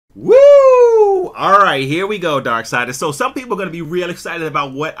Woo! All right, here we go, Darksiders. So some people are going to be real excited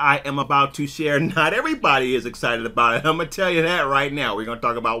about what I am about to share. Not everybody is excited about it. I'm going to tell you that right now. We're going to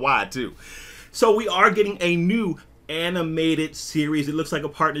talk about why, too. So we are getting a new animated series. It looks like a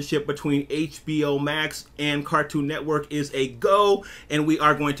partnership between HBO Max and Cartoon Network is a go, and we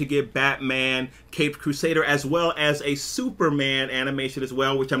are going to get Batman, Caped Crusader, as well as a Superman animation as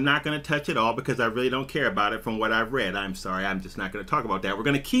well, which I'm not going to touch at all because I really don't care about it from what I've read. I'm sorry, I'm just not going to talk about that. We're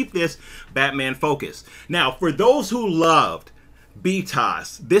going to keep this Batman focused. Now, for those who loved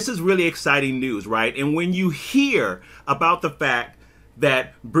BTOS, this is really exciting news, right? And when you hear about the fact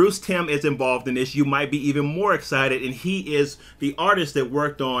that Bruce Timm is involved in this, you might be even more excited, and he is the artist that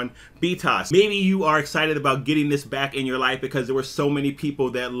worked on BTOS. Maybe you are excited about getting this back in your life because there were so many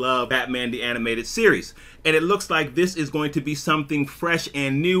people that love Batman the Animated Series. And it looks like this is going to be something fresh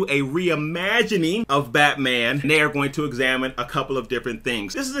and new, a reimagining of Batman. And they are going to examine a couple of different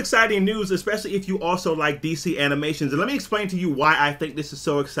things. This is exciting news, especially if you also like DC animations. And let me explain to you why I think this is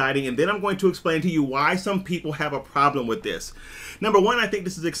so exciting, and then I'm going to explain to you why some people have a problem with this. Number one, I think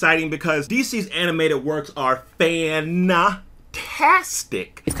this is exciting because DC's animated works are fantastic.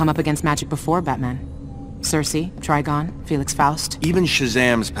 You've come up against magic before, Batman. Circe, Trigon, Felix Faust. Even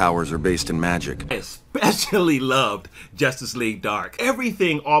Shazam's powers are based in magic. I especially loved Justice League Dark.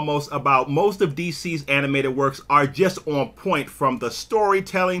 Everything almost about most of DC's animated works are just on point, from the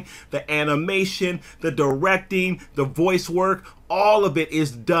storytelling, the animation, the directing, the voice work. All of it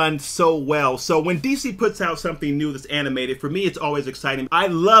is done so well. So when DC puts out something new that's animated, for me, it's always exciting. I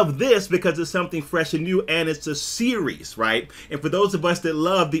love this because it's something fresh and new, and it's a series, right? And for those of us that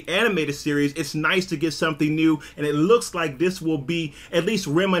love the animated series, it's nice to get something new, and it looks like this will be at least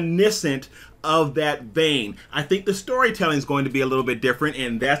reminiscent of that vein. I think the storytelling is going to be a little bit different,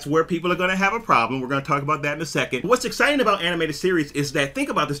 and that's where people are going to have a problem. We're going to talk about that in a second. What's exciting about animated series is that, think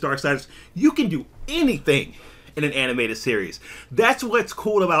about this, Darksiders, you can do anything in an animated series. That's what's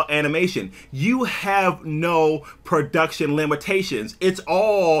cool about animation. You have no production limitations. It's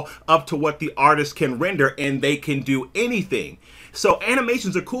all up to what the artist can render, and they can do anything. So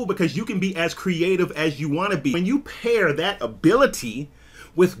animations are cool because you can be as creative as you want to be. When you pair that ability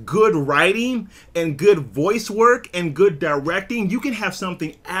with good writing and good voice work and good directing, you can have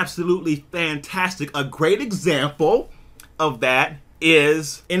something absolutely fantastic. A great example of that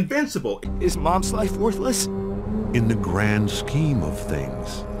is Invincible. Is Mom's life worthless? In the grand scheme of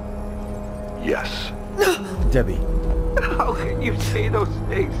things, yes. Debbie. How can you say those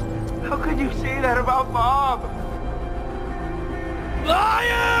things? How can you say that about Mom?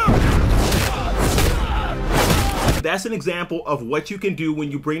 That's an example of what you can do when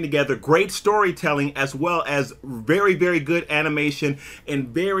you bring together great storytelling as well as very, very good animation and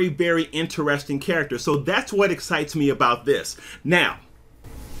very, very interesting characters. So that's what excites me about this. Now,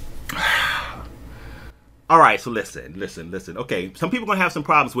 all right, so listen. Okay, some people are gonna have some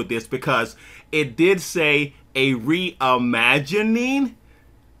problems with this because it did say a reimagining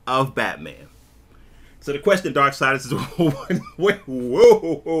of Batman. So the question, Darksiders, is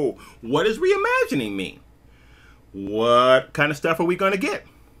what does reimagining mean? What kind of stuff are we gonna get?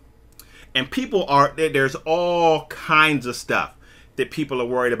 And people are, there's all kinds of stuff that people are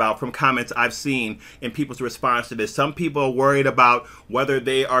worried about from comments I've seen in people's response to this. Some people are worried about whether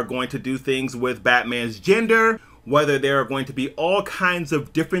they are going to do things with Batman's gender, whether there are going to be all kinds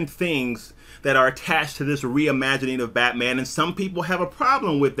of different things that are attached to this reimagining of Batman. And some people have a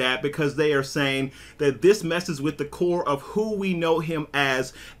problem with that because they are saying that this messes with the core of who we know him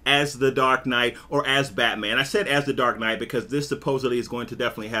as the Dark Knight or as Batman. I said as the Dark Knight because this supposedly is going to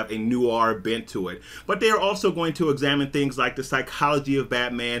definitely have a noir bent to it. But they are also going to examine things like the psychology of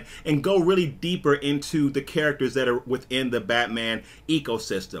Batman and go really deeper into the characters that are within the Batman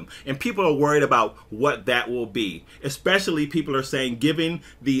ecosystem. And people are worried about what that will be. Especially people are saying, given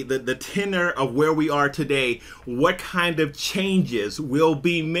the tenor of where we are today, what kind of changes will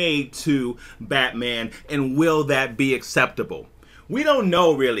be made to Batman, and will that be acceptable? We don't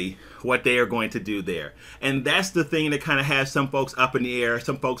know really what they are going to do there. And that's the thing that kind of has some folks up in the air.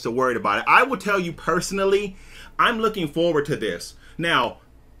 Some folks are worried about it. I will tell you personally, I'm looking forward to this. Now,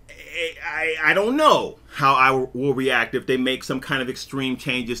 I don't know how I will react if they make some kind of extreme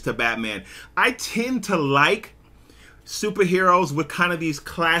changes to Batman. I tend to like superheroes with kind of these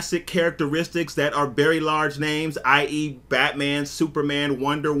classic characteristics that are very large names, i.e. Batman, Superman,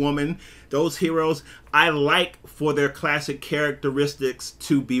 Wonder Woman. Those heroes I like for their classic characteristics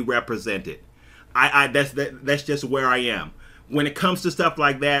to be represented. That's just where I am. When it comes to stuff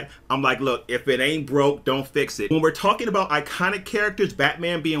like that, I'm like, look, if it ain't broke, don't fix it. When we're talking about iconic characters,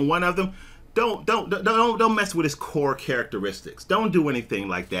 Batman being one of them, don't mess with his core characteristics. Don't do anything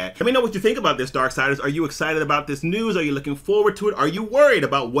like that. Let me know what you think about this, Darksiders. Are you excited about this news? Are you looking forward to it? Are you worried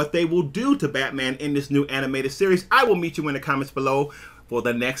about what they will do to Batman in this new animated series? I will meet you in the comments below for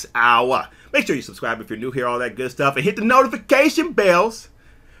the next hour. Make sure you subscribe if you're new here, all that good stuff, and hit the notification bells.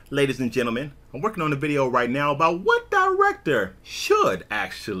 Ladies and gentlemen, I'm working on a video right now about what director should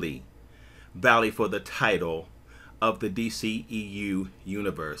actually valley for the title of the DCEU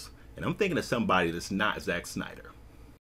universe. And I'm thinking of somebody that's not Zack Snyder.